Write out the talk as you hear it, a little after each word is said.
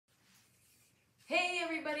Hey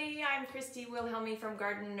everybody, I'm Christy Wilhelmi from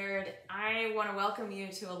Garden Nerd. I want to welcome you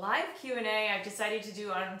to a live Q&A I've decided to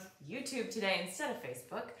do on YouTube today instead of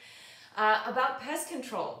Facebook about pest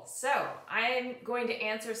control. So I'm going to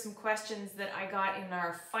answer some questions that I got in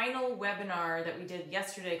our final webinar that we did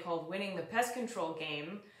yesterday called Winning the Pest Control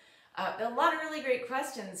Game. A lot of really great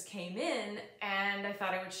questions came in and I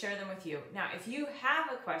thought I would share them with you. Now, if you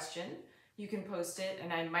have a question, you can post it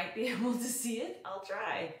and I might be able to see it. I'll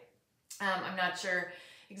try. I'm not sure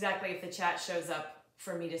exactly if the chat shows up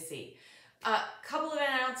for me to see. A couple of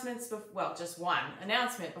announcements, well, just one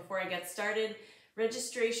announcement before I get started.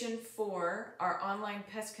 Registration for our online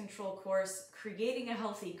pest control course, Creating a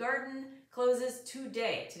Healthy Garden, closes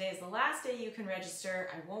today. Today is the last day you can register.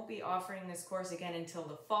 I won't be offering this course again until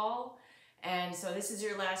the fall. And so this is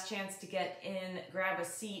your last chance to get in, grab a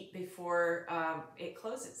seat before it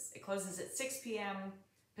closes. It closes at 6 p.m.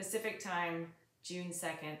 Pacific time, June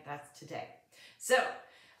 2nd, that's today. So,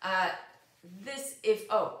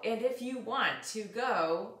 if you want to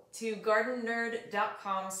go to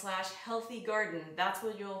gardennerd.com/healthygarden, that's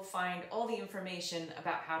where you'll find all the information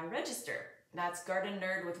about how to register. That's Garden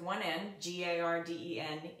Nerd with one N,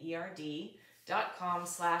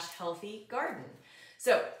 GARDENNERD.com/healthygarden.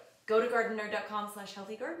 So, go to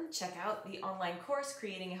gardennerd.com/healthygarden, check out the online course,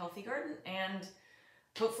 Creating a Healthy Garden, and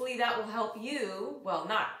hopefully that will help you,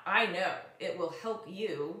 I know it will help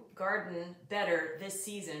you garden better this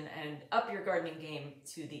season and up your gardening game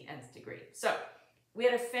to the nth degree. So we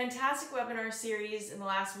had a fantastic webinar series in the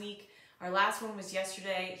last week. Our last one was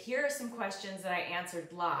yesterday. Here are some questions that I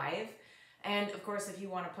answered live. And of course, if you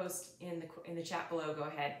want to post in the chat below, go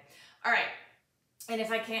ahead. All right. And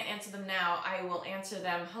if I can't answer them now, I will answer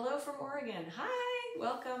them. Hello from Oregon. Hi.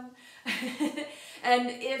 Welcome. And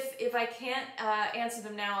if I can't answer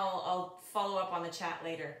them now, I'll follow up on the chat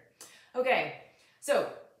later. Okay, so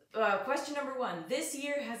question number one. This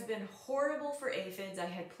year has been horrible for aphids. I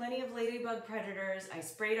had plenty of ladybug predators. I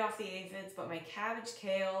sprayed off the aphids, but my cabbage,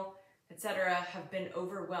 kale, etc. have been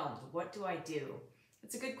overwhelmed. What do I do?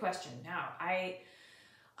 It's a good question. Now, I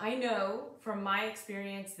know from my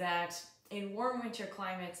experience that in warm winter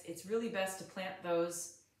climates, it's really best to plant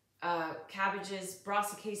those cabbages,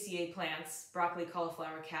 Brassicaceae plants, broccoli,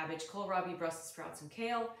 cauliflower, cabbage, kohlrabi, Brussels sprouts, and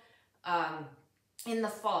kale in the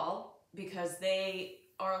fall because they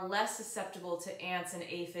are less susceptible to ants and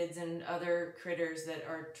aphids and other critters that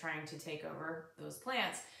are trying to take over those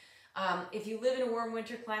plants. If you live in a warm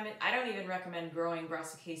winter climate, I don't even recommend growing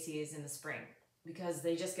Brassicaceae in the spring because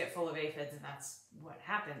they just get full of aphids and that's what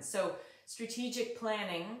happens. So strategic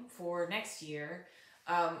planning for next year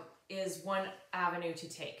is one avenue to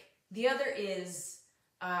take. The other is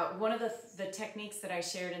one of the techniques that I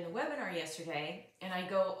shared in the webinar yesterday, and I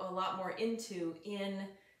go a lot more into in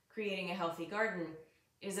Creating a Healthy Garden,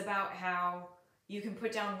 is about how you can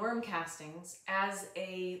put down worm castings as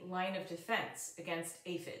a line of defense against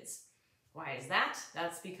aphids. Why is that?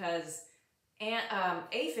 That's because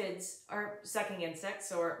aphids are sucking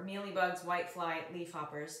insects, or mealybugs, whitefly,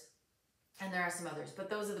 leafhoppers, and there are some others, but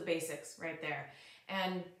those are the basics right there.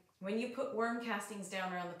 And when you put worm castings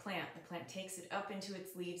down around the plant takes it up into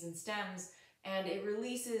its leaves and stems, and it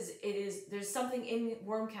releases, there's something in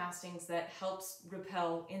worm castings that helps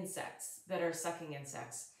repel insects that are sucking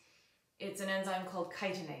insects. It's an enzyme called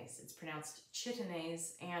chitinase. It's pronounced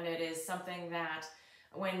chitinase, and it is something that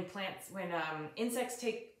when insects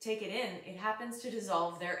take it in, it happens to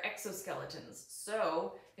dissolve their exoskeletons.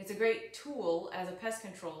 So it's a great tool as a pest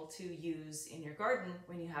control to use in your garden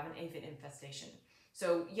when you have an aphid infestation.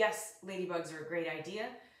 So yes, ladybugs are a great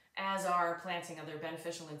idea, as are planting other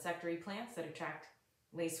beneficial insectary plants that attract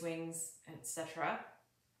lacewings, etc.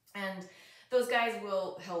 And those guys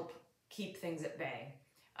will help keep things at bay.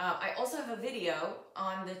 I also have a video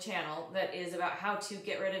on the channel that is about how to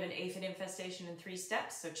get rid of an aphid infestation in 3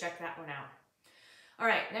 steps, so check that one out. All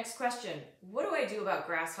right, next question. What do I do about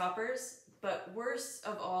grasshoppers, but worst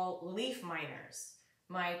of all, leaf miners?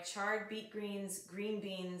 My chard beet greens, green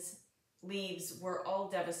beans, leaves were all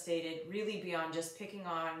devastated, really beyond just picking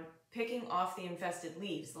off the infested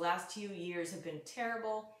leaves. The last 2 years have been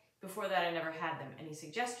terrible. Before that, I never had them. Any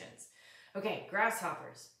suggestions? Okay,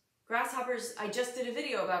 grasshoppers. Grasshoppers, I just did a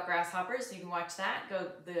video about grasshoppers. You can watch that.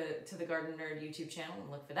 Go to the Garden Nerd YouTube channel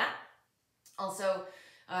and look for that. Also,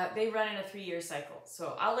 they run in a 3-year cycle.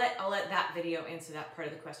 So I'll let that video answer that part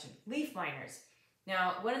of the question. Leaf miners.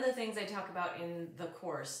 Now, one of the things I talk about in the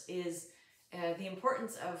course is the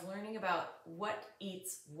importance of learning about what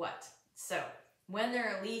eats what. So when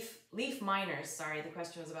there are leaf miners, sorry, the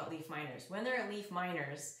question was about leaf miners. When there are leaf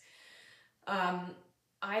miners,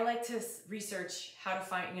 I like to research how to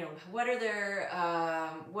find, what are their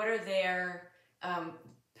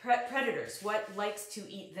predators, what likes to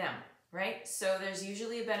eat them, right? So there's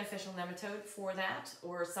usually a beneficial nematode for that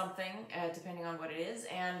or something, depending on what it is.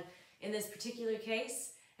 And in this particular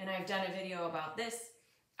case, and I've done a video about this,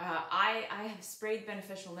 I have sprayed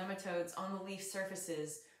beneficial nematodes on the leaf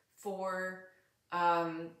surfaces for,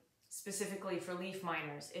 specifically for leaf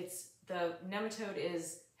miners. The nematode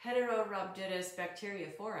is Heterorhabditis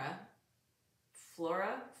bacteriophora,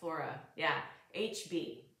 flora, yeah,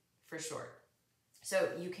 HB for short. So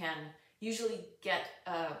you can usually get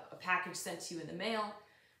a package sent to you in the mail,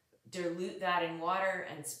 dilute that in water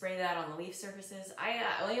and spray that on the leaf surfaces. I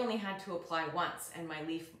only had to apply once and my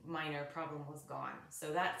leaf miner problem was gone.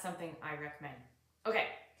 So that's something I recommend. Okay,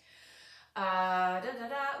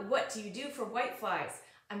 what do you do for whiteflies?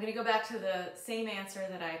 I'm going to go back to the same answer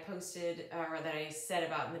that I posted or that I said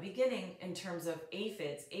about in the beginning in terms of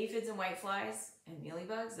aphids. Aphids and whiteflies and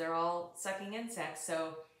mealybugs, they're all sucking insects.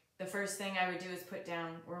 So the first thing I would do is put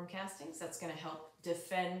down worm castings. That's going to help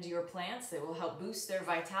defend your plants. It will help boost their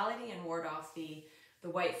vitality and ward off the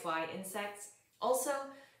whitefly insects. Also,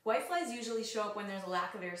 whiteflies usually show up when there's a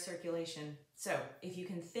lack of air circulation. So if you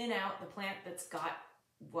can thin out the plant that's got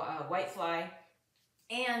whitefly,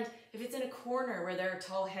 and if it's in a corner where there are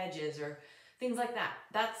tall hedges or things like that,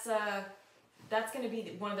 that's going to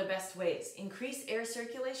be one of the best ways. Increase air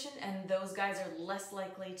circulation and those guys are less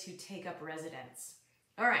likely to take up residence.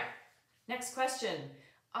 All right, next question.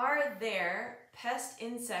 Are there pest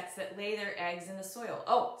insects that lay their eggs in the soil?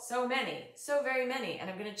 Oh, so many, so very many. And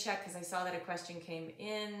I'm going to check because I saw that a question came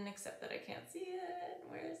in, except that I can't see it.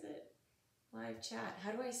 Where is it? Live chat.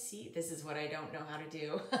 How do I see? This is what I don't know how to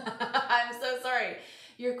do. I'm so sorry.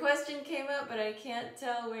 Your question came up, but I can't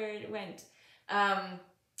tell where it went.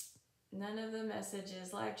 None of the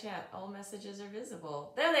messages, live chat, all messages are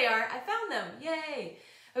visible. There they are. I found them. Yay.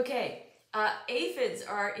 Okay. Aphids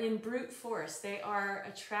are in brute force. They are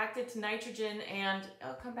attracted to nitrogen and,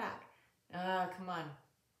 oh, come back. Come on.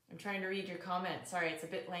 I'm trying to read your comment. Sorry, it's a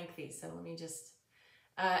bit lengthy, so let me just,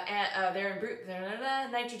 they're in brute,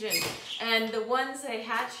 nitrogen. And the ones they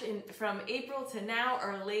hatch from April to now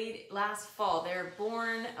are laid last fall. They're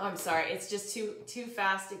born, oh, I'm sorry, it's just too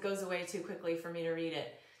fast. It goes away too quickly for me to read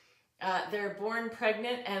it. They're born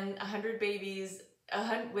pregnant and 100 babies,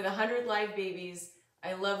 with 100 live babies.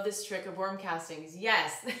 I love this trick of worm castings.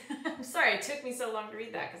 Yes. I'm sorry, it took me so long to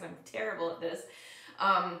read that because I'm terrible at this.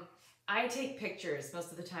 I take pictures most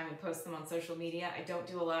of the time and post them on social media. I don't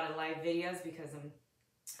do a lot of live videos because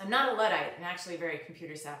I'm not a Luddite. I'm actually very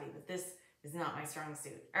computer savvy, but this is not my strong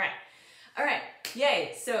suit. All right. All right.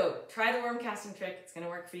 Yay. So try the worm casting trick. It's going to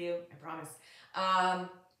work for you. I promise.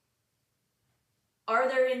 Are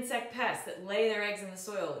there insect pests that lay their eggs in the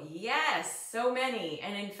soil? Yes, so many.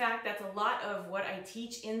 And in fact, that's a lot of what I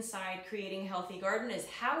teach inside Creating a Healthy Garden is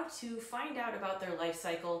how to find out about their life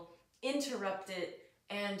cycle, interrupt it,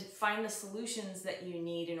 and find the solutions that you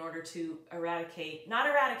need in order to not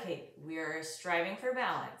eradicate, we're striving for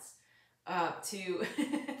balance.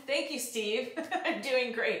 Thank you, Steve. I'm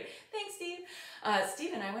doing great. Thanks, Steve.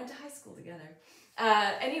 Steve and I went to high school together.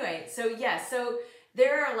 Anyway, so yeah, so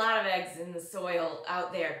there are a lot of eggs in the soil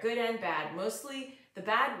out there, good and bad. Mostly the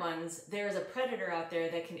bad ones, there's a predator out there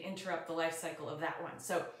that can interrupt the life cycle of that one.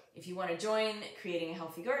 So if you want to join Creating a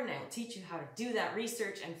Healthy Garden, I will teach you how to do that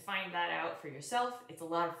research and find that out for yourself. It's a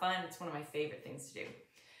lot of fun. It's one of my favorite things to do.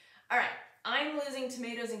 All right, I'm losing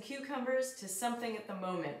tomatoes and cucumbers to something at the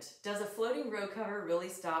moment. Does a floating row cover really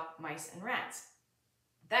stop mice and rats?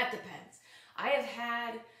 That depends. I have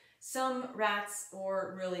had some rats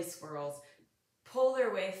or really squirrels pull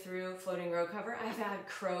their way through floating row cover. I've had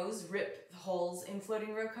crows rip holes in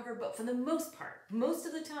floating row cover, but for the most part, most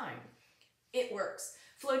of the time, it works.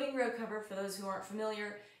 Floating row cover, for those who aren't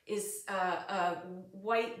familiar, is a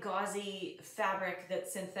white gauzy fabric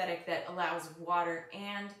that's synthetic that allows water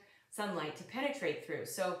and sunlight to penetrate through.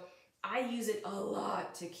 So I use it a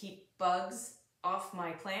lot to keep bugs off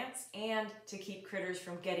my plants and to keep critters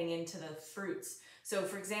from getting into the fruits. So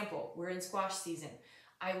for example, we're in squash season.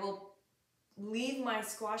 I will leave my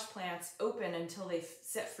squash plants open until they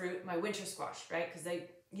set fruit, my winter squash, right? Because they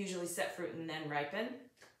usually set fruit and then ripen.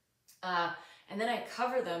 And then I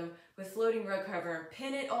cover them with floating row cover and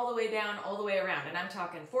pin it all the way down, all the way around. And I'm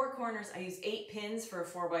talking 4 corners. I use 8 pins for a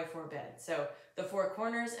 4x4 bed. So the 4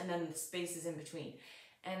 corners and then the spaces in between.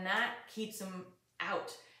 And that keeps them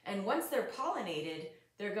out. And once they're pollinated,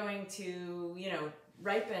 they're going to,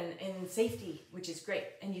 ripen in safety, which is great.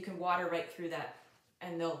 And you can water right through that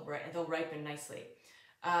and they'll ripen nicely.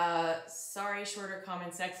 Sorry, shorter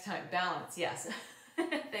comments next time. Balance, yes.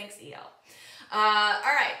 Thanks, EL.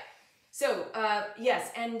 All right. So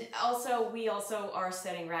yes, and also we also are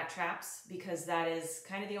setting rat traps because that is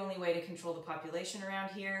kind of the only way to control the population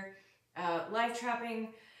around here. Live trapping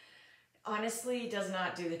honestly does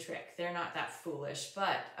not do the trick. They're not that foolish,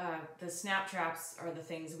 but the snap traps are the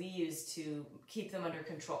things we use to keep them under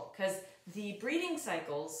control, because the breeding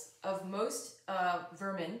cycles of most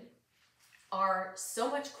vermin are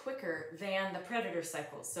so much quicker than the predator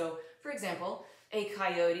cycles. So for example, a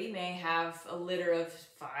coyote may have a litter of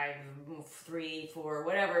 5, 3, 4,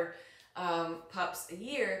 whatever pups a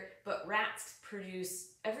year, but rats produce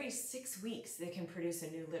every 6 weeks. They can produce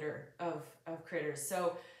a new litter of critters.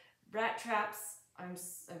 So rat traps, I'm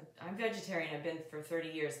vegetarian. I've been for 30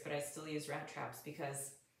 years, but I still use rat traps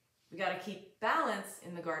because we got to keep balance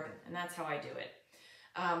in the garden, and that's how I do it.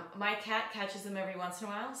 My cat catches them every once in a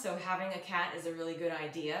while, so having a cat is a really good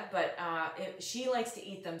idea, but she likes to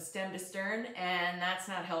eat them stem to stern, and that's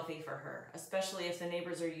not healthy for her, especially if the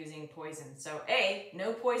neighbors are using poison. So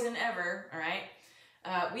no poison ever, all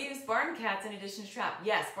right? We use barn cats in addition to trap.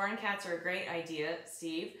 Yes, barn cats are a great idea,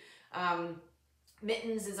 Steve.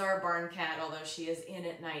 Mittens is our barn cat, although she is in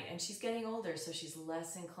at night, and she's getting older, so she's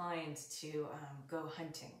less inclined to go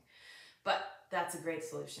hunting. But that's a great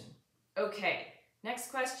solution. Okay.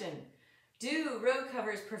 Next question. Do row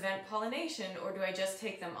covers prevent pollination, or do I just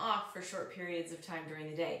take them off for short periods of time during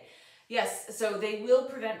the day? Yes, so they will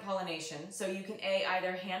prevent pollination. So you can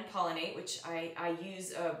either hand pollinate, which I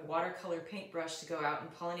use a watercolor paintbrush to go out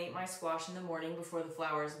and pollinate my squash in the morning before the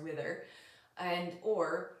flowers wither,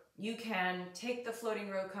 or you can take the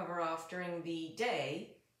floating row cover off during the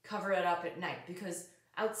day, cover it up at night, because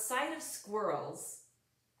outside of squirrels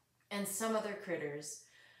and some other critters,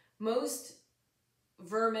 most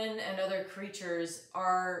vermin and other creatures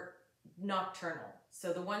are nocturnal.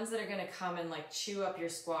 So the ones that are going to come and like chew up your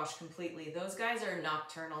squash completely, those guys are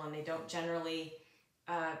nocturnal, and they don't generally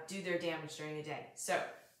do their damage during the day. So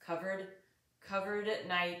covered at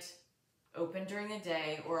night, open during the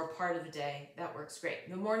day or a part of the day, that works great.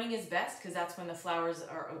 The morning is best because that's when the flowers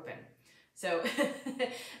are open. So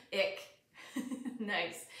ick.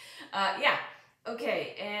 Nice. Yeah.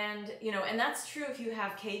 Okay, and and that's true if you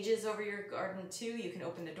have cages over your garden too. You can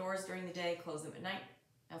open the doors during the day, close them at night.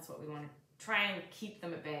 That's what we want to try and keep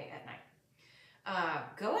them at bay at night.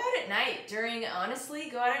 Go out at night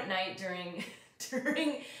go out at night during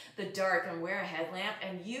the dark and wear a headlamp,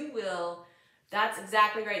 and you will. That's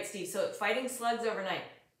exactly right, Steve. So fighting slugs overnight.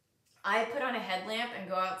 I put on a headlamp and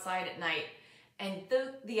go outside at night, and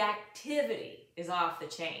the activity is off the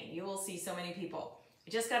chain. You will see so many people. I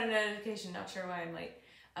just got a notification, not sure why I'm late.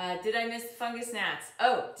 Did I miss fungus gnats?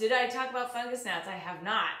 Oh, did I talk about fungus gnats? I have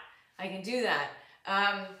not. I can do that.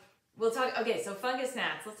 We'll talk, okay, so fungus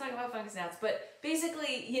gnats. Let's talk about fungus gnats. But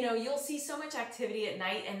basically, you'll see so much activity at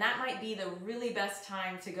night, and that might be the really best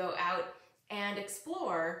time to go out and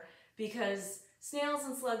explore, because snails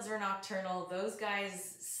and slugs are nocturnal. Those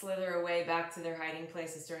guys slither away back to their hiding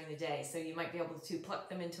places during the day. So you might be able to pluck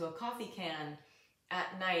them into a coffee can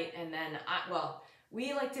at night, and then,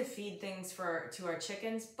 we like to feed things to our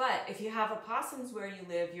chickens, but if you have opossums where you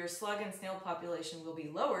live, your slug and snail population will be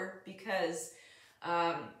lower because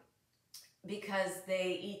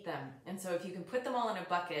they eat them. And so if you can put them all in a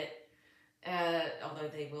bucket, although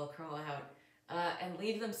they will crawl out, and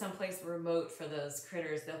leave them someplace remote for those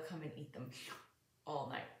critters, they'll come and eat them all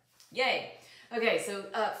night. Yay! Okay, so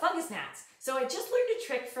fungus gnats. So I just learned a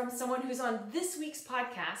trick from someone who's on this week's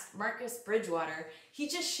podcast, Marcus Bridgewater. He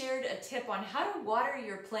just shared a tip on how to water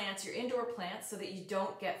your plants, your indoor plants, so that you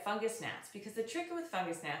don't get fungus gnats. Because the trick with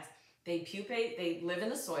fungus gnats, they pupate, they live in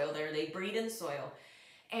the soil there, they breed in the soil.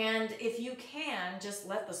 And if you can just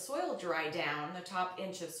let the soil dry down, the top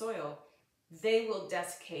inch of soil, they will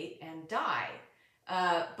desiccate and die.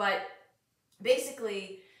 But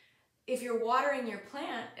basically, if you're watering your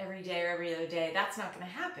plant every day or every other day, that's not going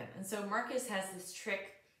to happen. And so Marcus has this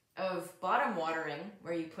trick of bottom watering,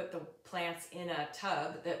 where you put the plants in a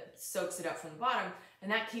tub that soaks it up from the bottom,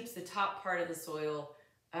 and that keeps the top part of the soil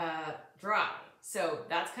dry. So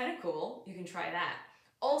that's kind of cool. You can try that.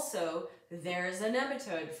 Also, there's a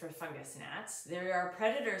nematode for fungus gnats. There are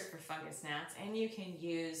predators for fungus gnats, and you can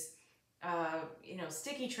use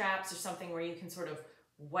sticky traps or something where you can sort of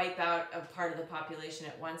wipe out a part of the population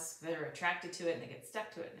at once. They're attracted to it and they get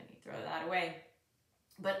stuck to it, and then you throw that away.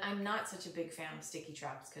 But I'm not such a big fan of sticky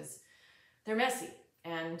traps because they're messy,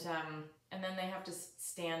 and then they have to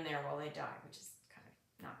stand there while they die, which is kind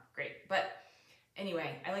of not great. But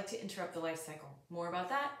anyway, I like to interrupt the life cycle. More about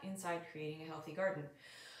that inside Creating a Healthy Garden.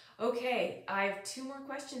 Okay, I have 2 more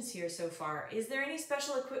questions here so far. Is there any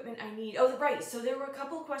special equipment I need? Oh, right. So there were a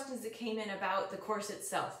couple of questions that came in about the course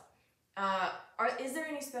itself. is there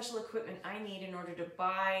any special equipment I need in order to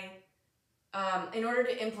buy, in order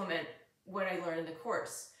to implement what I learned in the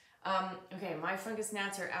course? Okay, my fungus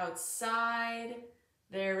gnats are outside.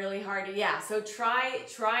 They're really hard to, yeah, so try,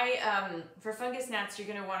 for fungus gnats, you're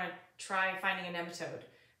gonna wanna try finding a nematode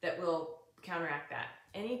that will counteract that.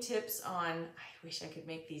 Any tips on, I wish I could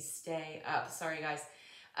make these stay up, sorry guys.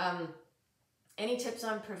 Any tips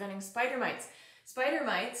on preventing spider mites? Spider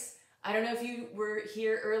mites, I don't know if you were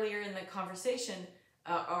here earlier in the conversation,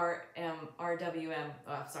 RWM,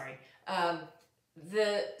 sorry.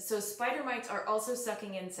 So spider mites are also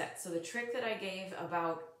sucking insects. So the trick that I gave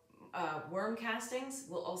about worm castings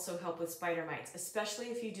will also help with spider mites, especially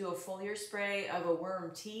if you do a foliar spray of a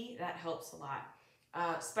worm tea, that helps a lot.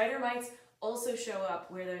 Spider mites also show up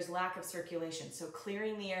where there's lack of circulation. So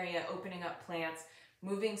clearing the area, opening up plants,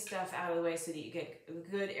 moving stuff out of the way so that you get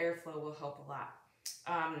good airflow will help a lot.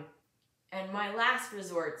 And my last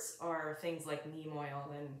resorts are things like neem oil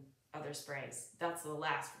and other sprays. That's the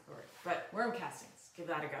last resort. But worm castings, give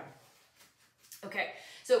that a go. Okay,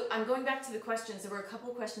 so I'm going back to the questions. There were a couple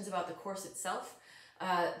of questions about the course itself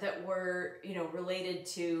that were, related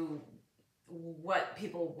to what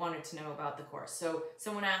people wanted to know about the course. So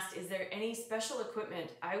someone asked, is there any special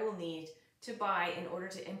equipment I will need to buy in order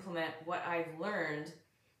to implement what I've learned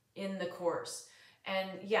in the course? And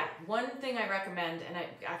yeah, one thing I recommend, and it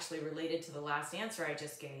actually related to the last answer I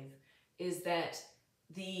just gave, is that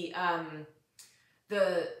the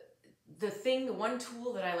one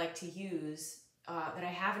tool that I like to use that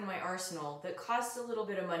I have in my arsenal that costs a little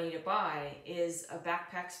bit of money to buy is a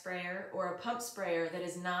backpack sprayer or a pump sprayer that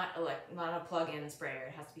is not a plug-in sprayer.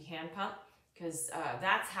 It has to be hand pump, because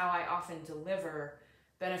that's how I often deliver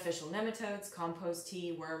beneficial nematodes, compost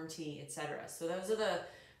tea, worm tea, etc. So that's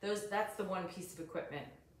the one piece of equipment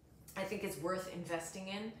I think it's worth investing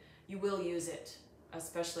in. You will use it,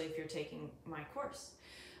 especially if you're taking my course.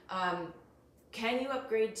 Can you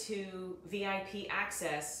upgrade to VIP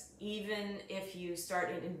access even if you start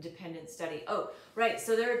an independent study? Oh, right,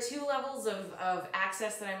 so there are 2 levels of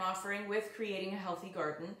access that I'm offering with Creating a Healthy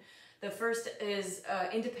Garden. The first is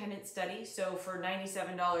independent study. So for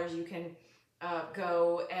 $97, you can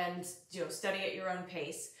go and study at your own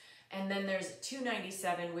pace. And then there's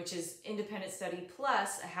 $297, which is independent study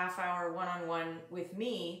plus a half-hour one-on-one with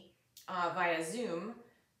me via Zoom,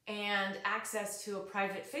 and access to a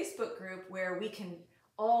private Facebook group where we can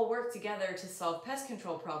all work together to solve pest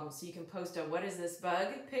control problems. So you can post a "what is this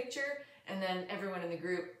bug" picture, and then everyone in the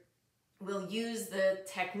group will use the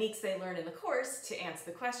techniques they learn in the course to answer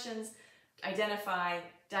the questions, identify,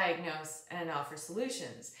 diagnose, and offer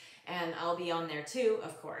solutions. And I'll be on there too,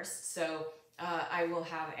 of course, so I will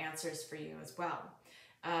have answers for you as well.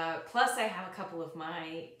 Plus, I have a couple of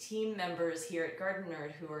my team members here at Garden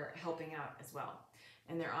Nerd who are helping out as well,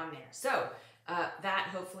 and they're on there. So that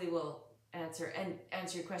hopefully will answer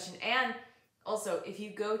your question. And also, if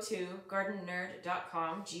you go to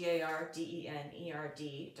gardennerd.com,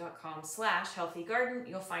 GARDENERD.com/healthygarden,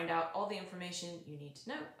 you'll find out all the information you need to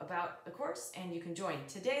know about the course, and you can join.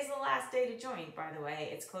 Today's the last day to join, by the way.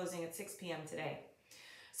 It's closing at 6 p.m. today.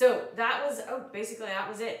 So that was, basically that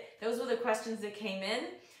was it. Those were the questions that came in.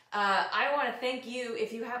 I want to thank you.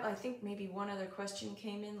 If you have, I think maybe one other question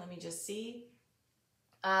came in. Let me just see.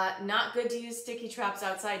 Not good to use sticky traps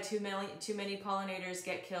outside. Too many pollinators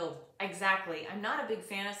get killed. Exactly. I'm not a big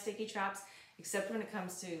fan of sticky traps, except when it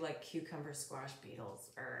comes to like cucumber squash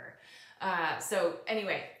beetles. So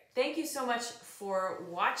anyway, thank you so much for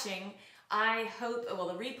watching. I hope, well,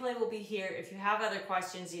 the replay will be here. If you have other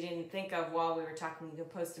questions you didn't think of while we were talking, you can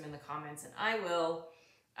post them in the comments and I will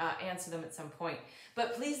answer them at some point.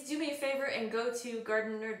 But please do me a favor and go to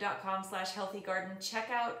gardennerd.com/healthygarden. Check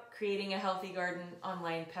out Creating a Healthy Garden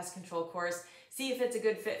online pest control course. See if it's a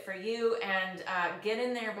good fit for you, and get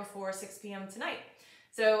in there before 6 p.m. tonight.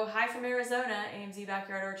 So hi from Arizona, AMZ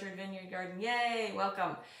Backyard Orchard Vineyard Garden. Yay,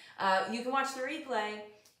 welcome. You can watch the replay.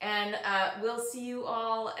 And we'll see you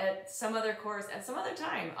all at some other course at some other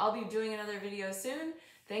time. I'll be doing another video soon.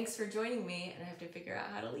 Thanks for joining me, and I have to figure out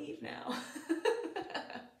how to leave now.